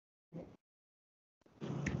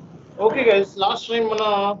Okay guys, last time మన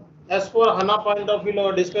S4 హనా point of వ్యూలో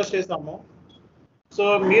discuss చేసాము. సో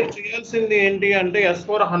మీరు చేయాల్సింది ఏంటి అంటే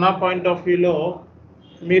S4 హనా పాయింట్ ఆఫ్ వ్యూలో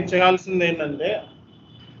మీరు చేయాల్సింది ఏంటంటే,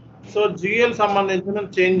 సో జిఎల్ సంబంధించిన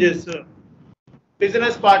changes,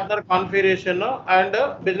 business partner configuration and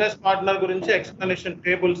business partner గురించి explanation,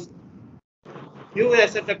 tables, new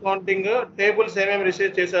asset accounting tables ఏమేమి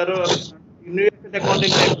రిసీవ్ చేశారు, న్యూ అసెట్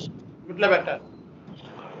అకౌంటింగ్ టేబుల్ ఇట్లా పెట్టాలి.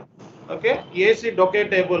 Okay, AC డొకే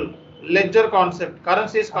table, ledger concept,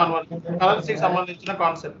 కరెన్సీకి సంబంధించిన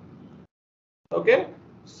కాన్సెప్ట్. ఓకే,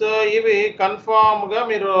 సో ఇవి కన్ఫామ్గా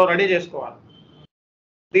మీరు రెడీ చేసుకోవాలి.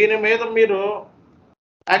 దీని మీద మీరు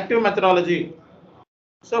active methodology,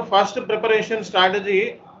 so first preparation strategy.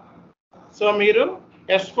 So మీరు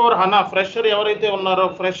S4 హనా ఫ్రెషర్ ఎవరైతే ఉన్నారో,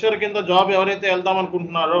 ఫ్రెషర్ కింద జాబ్ ఎవరైతే వెళ్దాం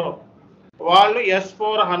అనుకుంటున్నారో వాళ్ళు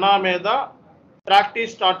S4 హనా మీద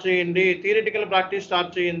ప్రాక్టీస్ స్టార్ట్ చేయండి, థియరిటికల్ ప్రాక్టీస్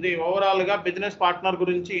స్టార్ట్ చేయండి. ఓవరాల్గా బిజినెస్ పార్ట్నర్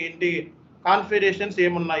గురించి ఏంటి, కాన్ఫిగరేషన్స్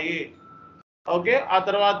ఏమున్నాయి, ఓకే. ఆ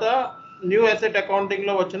తర్వాత న్యూ అసెట్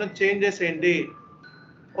అకౌంటింగ్లో వచ్చిన చేంజెస్ ఏంటి,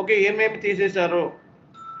 ఓకే, ఏమేమి తీసేశారు,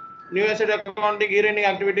 న్యూ అసెట్ అకౌంటింగ్ ఈ రెండింగ్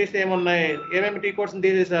యాక్టివిటీస్ ఏమున్నాయి, ఏమేమి టీ కోర్స్ని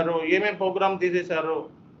తీసేశారు, ఏమేమి ప్రోగ్రామ్ తీసేశారు,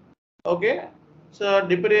 ఓకే. సో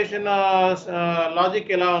డిప్రియేషన్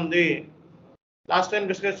లాజిక్ ఎలా ఉంది, లాస్ట్ టైం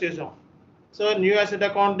డిస్కస్ చేసాం. సో న్యూ అసెట్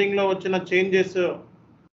అకౌంటింగ్లో వచ్చిన చేంజెస్,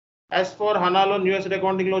 S4 హనాలో న్యూ అసెట్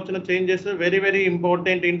అకౌంటింగ్లో వచ్చిన changes very very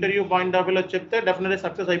important. Interview point of వ్యూలో చెప్తే డెఫినెట్లీ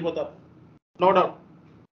సక్సెస్ అయిపోతారు, నో డౌట్.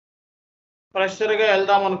 ఫ్రెషర్గా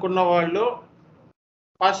వెళ్దాం అనుకున్న వాళ్ళు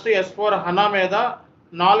ఫస్ట్ S4 హనా మీద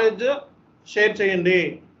నాలెడ్జ్ షేర్ చేయండి,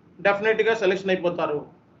 డెఫినెట్గా సెలెక్షన్ అయిపోతారు.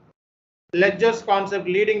 Ledgers concept,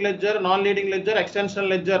 leading ledger, non leading ledger,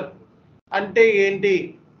 extension ledger అంటే ఏంటి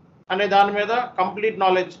అనే దాని మీద complete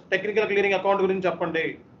knowledge, technical clearing account గురించి చెప్పండి,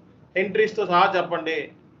 ఎంట్రీస్తో సహా చెప్పండి.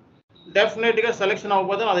 డెఫినెట్గా సెలెక్షన్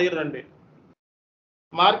అవ్వకపోతే నా దగ్గర రండి.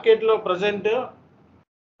 మార్కెట్లో ప్రజెంట్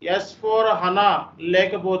S4 హనా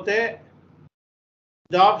లేకపోతే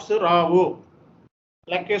జాబ్స్ రావు,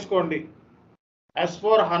 లెక్కేసుకోండి.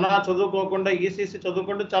 S4 హనా చదువుకోకుండా ఈసీసీ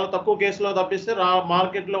చదువుకుంటే చాలా తక్కువ కేసులో తప్పిస్తే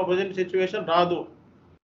మార్కెట్లో ప్రజెంట్ సిచ్యువేషన్ రాదు.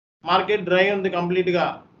 మార్కెట్ డ్రై ఉంది కంప్లీట్గా.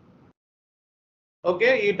 ఓకే,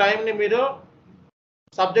 ఈ టైంని మీరు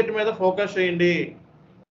సబ్జెక్ట్ మీద ఫోకస్ చేయండి.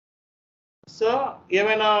 సో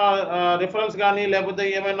ఏమైనా రిఫరెన్స్ కానీ లేకపోతే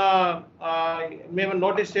ఏమైనా మేము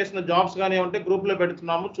నోటీస్ చేసిన జాబ్స్ కానీ ఉంటే గ్రూప్లో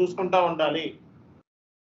పెడుతున్నాము, చూసుకుంటూ ఉండాలి.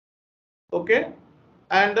 ఓకే,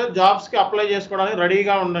 అండ్ జాబ్స్కి అప్లై చేసుకోవడానికి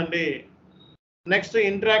రెడీగా ఉండండి. నెక్స్ట్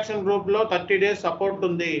ఇంటరాక్షన్ గ్రూప్లో 30 days సపోర్ట్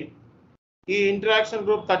ఉంది. ఈ ఇంటరాక్షన్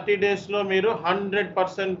గ్రూప్ 30 daysలో మీరు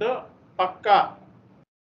 100% పక్కా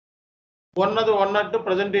ఉన్నట్టు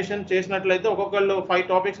ప్రజెంటేషన్ చేసినట్లయితే, ఒక్కొక్కళ్ళు 5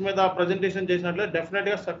 టాపిక్స్ మీద ప్రజెంటేషన్ చేసినట్లయితే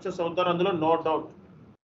డెఫినెట్గా సక్సెస్ అవుతారు, అందులో నో డౌట్.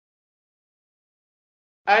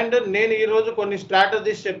 అండ్ నేను ఈరోజు కొన్ని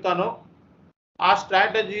స్ట్రాటజీస్ చెప్తాను, ఆ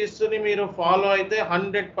స్ట్రాటజీస్ని మీరు ఫాలో అయితే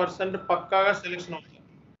 100% పక్కాగా సెలెక్షన్ అవుతారు.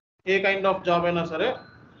 ఏ కైండ్ ఆఫ్ జాబ్ అయినా సరే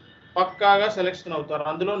పక్కాగా సెలెక్షన్ అవుతారు,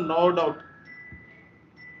 అందులో నో డౌట్.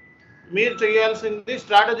 మీరు చేయాల్సింది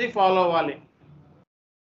స్ట్రాటజీ ఫాలో అవ్వాలి,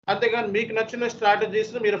 అంతేగాని మీకు నచ్చిన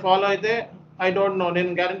స్ట్రాటజీస్ని మీరు ఫాలో అయితే ఐ డోంట్ నో,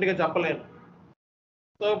 నేను గ్యారంటీగా చెప్పలేను.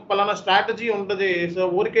 సో పలానా స్ట్రాటజీ ఉంటుంది, సో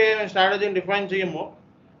ఊరికే స్ట్రాటజీని డిఫైన్ చేయము,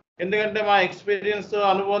 ఎందుకంటే మా ఎక్స్పీరియన్స్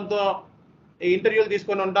అనుభవంతో ఇంటర్వ్యూలు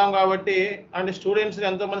తీసుకొని ఉంటాం కాబట్టి, అండ్ స్టూడెంట్స్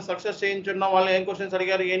ఎంతోమంది సక్సెస్ చేయించున్నాం, వాళ్ళు ఏం క్వశ్చన్స్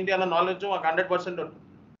అడిగారు ఏంటి అన్న నాలెడ్జ్ మాకు 100% ఉంటుంది.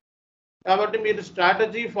 కాబట్టి మీరు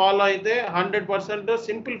స్ట్రాటజీ ఫాలో అయితే 100%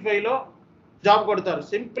 సింప్లిఫైలో జాబ్ కొడతారు,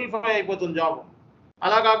 సింప్లిఫై అయిపోతుంది జాబ్.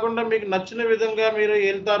 అలా కాకుండా మీకు నచ్చిన విధంగా మీరు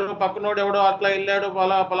వెళ్తారు, పక్కనోడు ఎవడో అట్లా వెళ్ళాడు,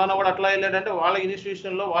 పలానా వాడు అట్లా వెళ్ళాడు అంటే వాళ్ళ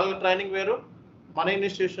ఇన్స్టిట్యూషన్లో వాళ్ళ ట్రైనింగ్ వేరు, మన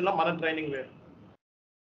ఇన్స్టిట్యూషన్లో మన ట్రైనింగ్ వేరు.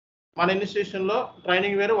 మన ఇన్స్టిట్యూషన్లో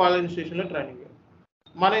ట్రైనింగ్ వేరు, వాళ్ళ ఇన్స్టిట్యూషన్లో ట్రైనింగ్ వేరు.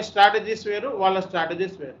 మన స్ట్రాటజీస్ వేరు, వాళ్ళ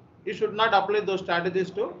స్ట్రాటజీస్ వేరు. You should not apply those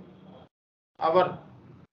strategies to our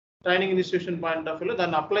training institution point of వ్యూలో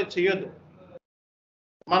దాన్ని అప్లై చేయొద్దు.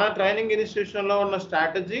 మన ట్రైనింగ్ ఇన్స్టిట్యూషన్లో ఉన్న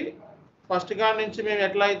స్ట్రాటజీ ఫస్ట్ కాడి నుంచి మేము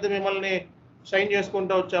ఎట్లా అయితే మిమ్మల్ని షైన్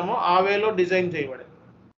చేసుకుంటూ వచ్చామో ఆ వేలో డిజైన్ చేయబడి,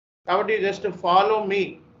 కాబట్టి జస్ట్ ఫాలో మీ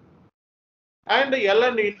అండ్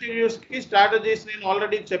వెళ్ళండి ఇంటర్వ్యూస్కి. స్ట్రాటజీస్ నేను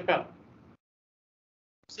ఆల్రెడీ చెప్పాను.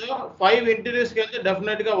 సో 5 ఇంటర్వ్యూస్కి వెళ్తే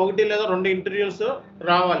డెఫినెట్గా 1 లేదా 2 ఇంటర్వ్యూస్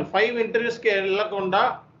రావాలి. 5 ఇంటర్వ్యూస్కి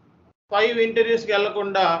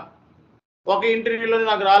వెళ్ళకుండా ఒక ఇంటర్వ్యూలో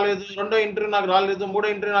నాకు రాలేదు, రెండో ఇంటర్వ్యూ నాకు రాలేదు, మూడో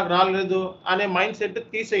ఇంటర్వ్యూ నాకు రాలేదు అనే మైండ్ సెట్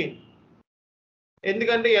తీసేయండి.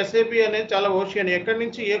 ఎందుకంటే SAP అనేది చాలా ఓషియన్, ఎక్కడి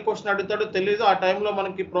నుంచి ఏ క్వశ్చన్ అడుగుతాడో తెలియదు. ఆ టైంలో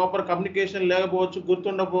మనకి ప్రాపర్ కమ్యూనికేషన్ లేకపోవచ్చు,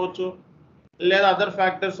 గుర్తుండకపోవచ్చు, లేదా అదర్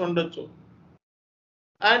ఫ్యాక్టర్స్ ఉండొచ్చు.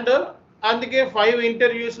 అండ్ అందుకే 5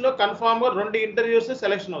 ఇంటర్వ్యూస్లో కన్ఫామ్గా 2 ఇంటర్వ్యూస్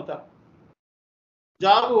సెలెక్షన్ అవుతారు.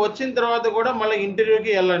 జాబ్ వచ్చిన తర్వాత కూడా మళ్ళీ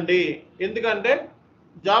ఇంటర్వ్యూకి వెళ్ళండి, ఎందుకంటే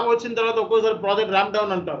జాబ్ వచ్చిన తర్వాత ఒక్కోసారి ప్రాజెక్ట్ ర్యాంప్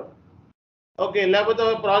డౌన్ అంటారు. ఓకే, లేకపోతే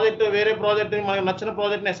ప్రాజెక్ట్ వేరే ప్రాజెక్ట్ మనకు నచ్చిన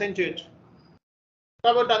ప్రాజెక్ట్ని అసైన్ చేయొచ్చు.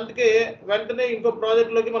 కాబట్టి అందుకే వెంటనే ఇంకో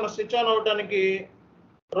ప్రాజెక్ట్లోకి మనం స్విచ్ ఆన్ అవడానికి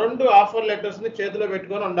 2 ఆఫర్ లెటర్స్ని చేతిలో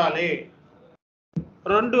పెట్టుకొని ఉండాలి.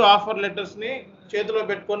 2 ఆఫర్ లెటర్స్ని చేతిలో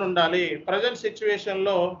పెట్టుకొని ఉండాలి. ప్రజెంట్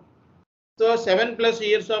సిచ్యువేషన్లో సో 7+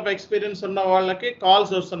 ఇయర్స్ ఆఫ్ ఎక్స్పీరియన్స్ ఉన్న వాళ్ళకి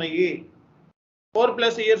కాల్స్ వస్తున్నాయి.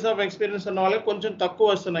 4+ ఇయర్స్ ఆఫ్ ఎక్స్పీరియన్స్ ఉన్న వాళ్ళకి కొంచెం తక్కువ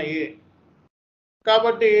వస్తున్నాయి.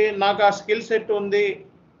 కాబట్టి నాకు ఆ స్కిల్ సెట్ ఉంది,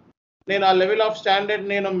 నేను ఆ లెవెల్ ఆఫ్ స్టాండర్డ్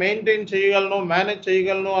నేను మెయింటైన్ చేయగలను, మేనేజ్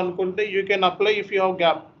చేయగలను అనుకుంటే you can apply. If you have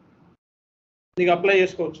gap నీకు అప్లై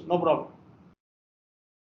చేసుకోవచ్చు, నో ప్రాబ్లం.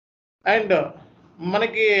 అండ్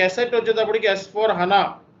మనకి అసెట్ వచ్చేటప్పటికి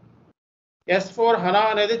S4 హనా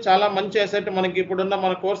అనేది చాలా మంచి అసెట్. మనకి ఇప్పుడున్న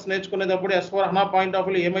మన కోర్స్ నేర్చుకునేటప్పుడు S4 హనా పాయింట్ ఆఫ్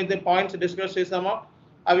వ్యూ ఏమైతే పాయింట్స్ డిస్కస్ చేసామో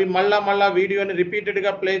అవి మళ్ళా వీడియోని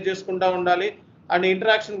రిపీటెడ్గా ప్లే చేసుకుంటూ ఉండాలి. అండ్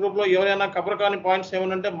ఇంటరాక్షన్ గ్రూప్లో ఎవరైనా కవర్ కాని పాయింట్స్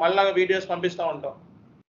ఏమైనా ఉంటే మళ్ళీ వీడియోస్ పంపిస్తూ ఉంటాం.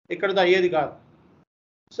 ఇక్కడతో అయ్యేది కాదు.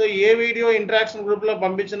 సో ఏ వీడియో ఇంటరాక్షన్ గ్రూప్లో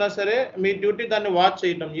పంపించినా సరే మీ డ్యూటీ దాన్ని వాచ్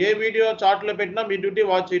చేయటం. ఏ వీడియో చార్ట్లో పెట్టినా మీ డ్యూటీ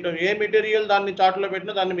వాచ్ చేయటం. ఏ మెటీరియల్ దాన్ని చార్ట్లో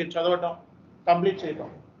పెట్టినా దాన్ని మీరు చదవటం, కంప్లీట్ చేయటం.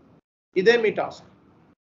 ఇదే మీ టాస్క్.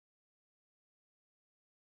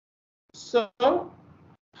 సో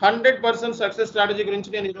 100% సక్సెస్ స్ట్రాటజీ గురించి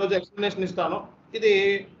నేను ఈరోజు ఎక్స్ప్లెనేషన్ ఇస్తాను. ఇది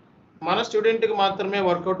మన స్టూడెంట్కి మాత్రమే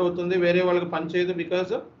వర్కౌట్ అవుతుంది, వేరే వాళ్ళకి పనిచేయదు.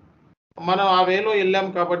 బికాజ్ మనం ఆ వేలో వెళ్ళాం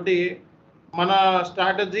కాబట్టి మన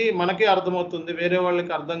స్ట్రాటజీ మనకే అర్థమవుతుంది, వేరే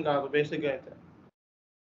వాళ్ళకి అర్థం కాదు బేసిక్గా అయితే.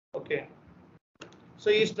 ఓకే, సో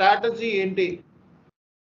ఈ స్ట్రాటజీ ఏంటి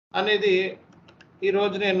అనేది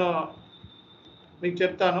ఈరోజు నేను మీకు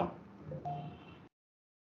చెప్తాను.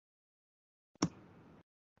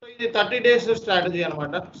 ఇది 30 days స్ట్రాటజీ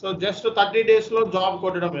అనమాట. సో జస్ట్ 30 daysలో జాబ్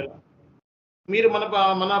కొట్టడం ఎలా. మీరు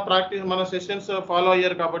మన ప్రాక్టీస్ మన సెషన్స్ ఫాలో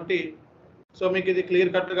అయ్యారు కాబట్టి సో మీకు ఇది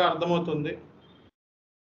క్లియర్ కట్గా అర్థమవుతుంది.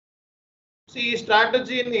 సో ఈ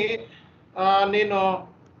స్ట్రాటజీని నేను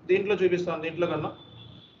దీంట్లో చూపిస్తాను. దీంట్లో కన్నా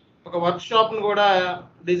ఒక వర్క్షాప్ను కూడా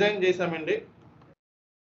డిజైన్ చేశామండి.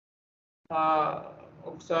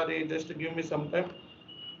 ఒకసారి just give me some time.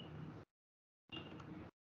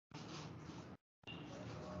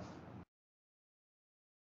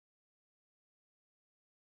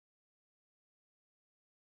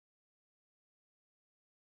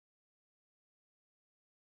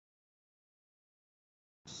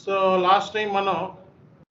 So last time మనం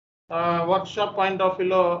వర్క్షాప్ పాయింట్ ఆఫ్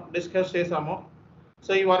వ్యూలో డిస్కస్ చేసాము.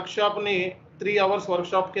 సో ఈ వర్క్షాప్ని 3 hours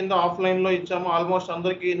వర్క్షాప్ కింద ఆఫ్లైన్లో ఇచ్చాము. ఆల్మోస్ట్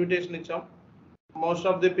అందరికీ ఇన్విటేషన్ ఇచ్చాం. Most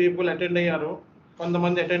of the people attend అయ్యారు,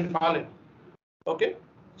 కొంతమంది అటెండ్ కాలేదు. ఓకే,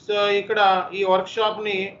 సో ఇక్కడ ఈ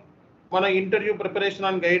వర్క్షాప్ని మన interview preparation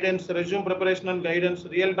and guidance, resume preparation and guidance,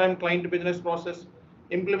 real time client business process,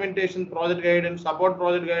 implementation project guidance, support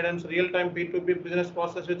project guidance, real time P2P business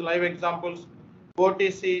process with live examples,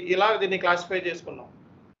 OTC, ఇలా దీన్ని classify చేసుకున్నాం.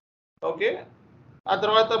 Okay, ఆ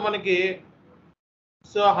తర్వాత మనకి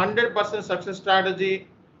so 100% success strategy,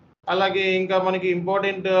 అలాగే ఇంకా మనకి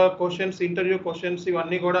important questions, interview questions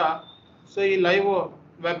ఇవన్నీ కూడా సో ఈ లైవ్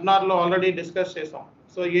వెబినార్లో ఆల్రెడీ డిస్కస్ చేసాం.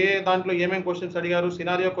 సో ఏ దాంట్లో ఏమేమి క్వశ్చన్స్ అడిగారు,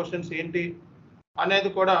 సినారియో క్వశ్చన్స్ ఏంటి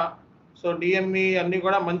అనేది కూడా సో డిఎంఈ అన్నీ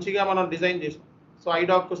కూడా మంచిగా మనం డిజైన్ చేసాం. సో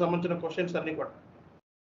ఐడాక్కు సంబంధించిన క్వశ్చన్స్ అన్నీ కూడా.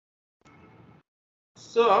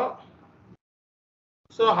 సో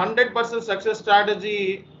 100% సక్సెస్ స్ట్రాటజీ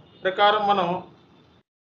ప్రకారం మనం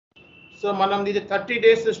ఇది 30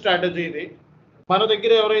 days స్ట్రాటజీ. ఇది మన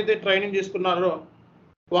దగ్గర ఎవరైతే ట్రైనింగ్ తీసుకున్నారో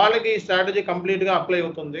వాళ్ళకి ఈ స్ట్రాటజీ కంప్లీట్గా అప్లై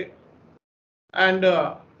అవుతుంది. అండ్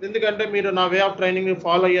ఎందుకంటే మీరు నా వే ఆఫ్ ట్రైనింగ్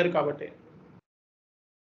ఫాలో అయ్యారు కాబట్టి.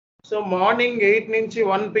 సో మార్నింగ్ 8 నుంచి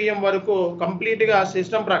 1 PM వరకు కంప్లీట్గా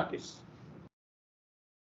సిస్టమ్ ప్రాక్టీస్.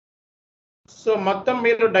 సో మొత్తం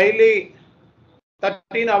మీరు డైలీ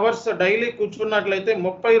 13 hours డైలీ కూర్చున్నట్లయితే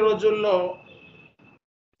 30 రోజుల్లో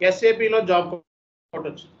SAPలో జాబ్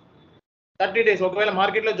కొట్టచ్చు. 30 days. ఒకవేళ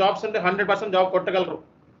మార్కెట్లో జాబ్స్ అంటే 100% జాబ్ కొట్టగలరు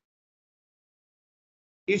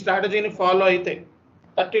ఈ స్ట్రాటజీని ఫాలో అయితే.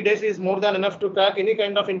 30 days is more than enough to crack any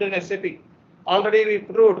kind of interview in SAP. Already we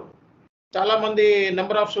proved. చాలా మంది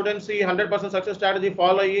నెంబర్ ఆఫ్ స్టూడెంట్స్ ఈ 100% సక్సెస్ స్ట్రాటజీ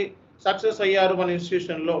ఫాలో అయ్యి సక్సెస్ అయ్యారు మన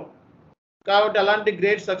ఇన్స్టిట్యూషన్లో. కాబట్టి అలాంటి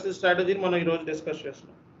గ్రేట్ సక్సెస్ స్ట్రాటజీని మనం ఈరోజు డిస్కస్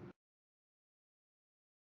చేస్తున్నాం.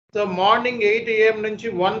 సో మార్నింగ్ 8 AM నుంచి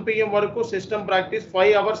 1 PM వరకు system practice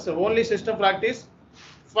 5 hours. Only system practice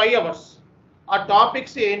 5 hours. ఆ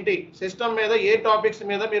టాపిక్స్ ఏంటి, సిస్టమ్ మీద ఏ టాపిక్స్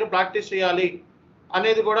మీద మీరు ప్రాక్టీస్ చేయాలి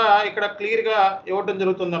అనేది కూడా ఇక్కడ క్లియర్గా ఇవ్వటం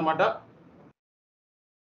జరుగుతుంది అనమాట.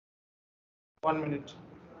 1 minute.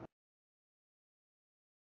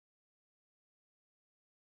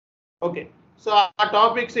 ఓకే, సో ఆ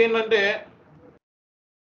టాపిక్స్ ఏంటంటే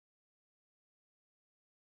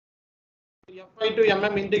FI to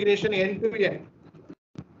MM integration, end to end.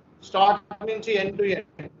 Start నుంచి end to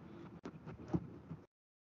end.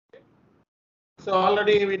 So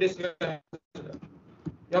already we discussed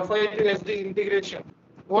FI to SD integration,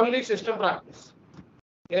 only system practice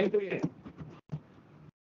end to end.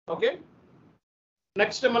 Okay,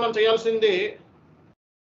 next మనం చేయాల్సింది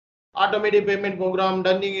automatic payment program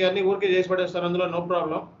dunning అన్ని ఊరికే చేసి పడేస్తారు, అందులో no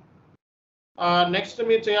problem. Next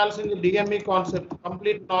మీరు చేయాల్సింది DME concept,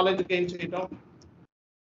 complete knowledge gain చేయటం.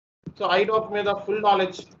 సో ఐడాక్ మీద ఫుల్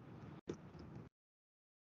నాలెడ్జ్,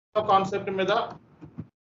 కాన్సెప్ట్ మీద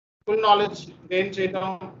ఫుల్ నాలెడ్జ్ గెయిన్ చేయటం.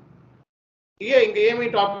 ఇంకేమి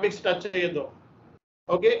టాపిక్స్ టచ్ చేయొద్దు.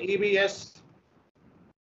 Okay, EBS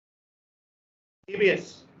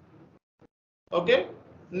okay.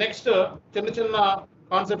 నెక్స్ట్ చిన్న చిన్న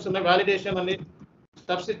కాన్సెప్ట్స్ ఉన్నాయి, వ్యాలిడేషన్ అని,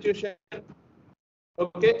 సబ్స్టిట్యూషన్,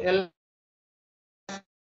 ఓకే,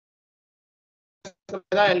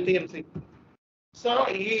 ఎల్టీఎంసి. సో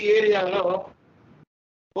ఈ ఏరియాలో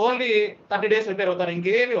ఓన్లీ 30 days రిపేర్ అవుతారు,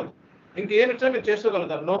 ఇంకేమి ఇచ్చినా మీరు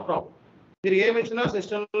చేసుకోగలుగుతారు, నో ప్రాబ్లం. మీరు ఏమి ఇచ్చినా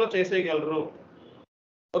సిస్టంలో చేసేయగలరు.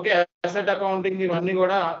 ఓకే, అసెట్ అకౌంటింగ్ ఇవన్నీ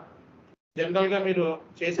కూడా జనరల్గా మీరు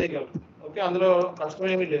చేసేయగలరు. ఓకే, అందులో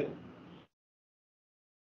కష్టమేమీ లేదు.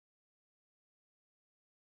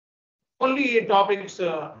 ఓన్లీ ఈ టాపిక్స్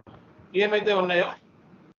ఏమైతే ఉన్నాయో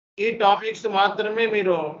ఈ టాపిక్స్ మాత్రమే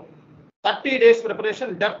మీరు 30 days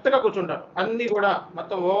ప్రిపరేషన్ డెప్త్గా కూర్చుంటారు. అన్నీ కూడా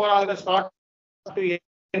మొత్తం ఓవరాల్గా స్టార్ట్ టు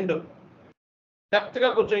ఎండ్ డెప్త్గా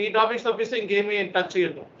కూర్చొని ఈ టాపిక్స్ తప్పిస్తే ఇంకేమీ టచ్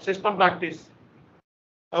చేయొద్దు, సిస్టమ్ ప్రాక్టీస్.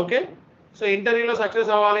 ఓకే, సో ఇంటర్వ్యూలో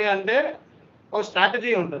సక్సెస్ అవ్వాలి అంటే ఒక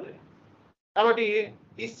స్ట్రాటజీ ఉంటుంది. కాబట్టి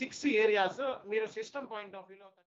ఈ 6 areas మీరు సిస్టమ్ పాయింట్ ఆఫ్ వ్యూలో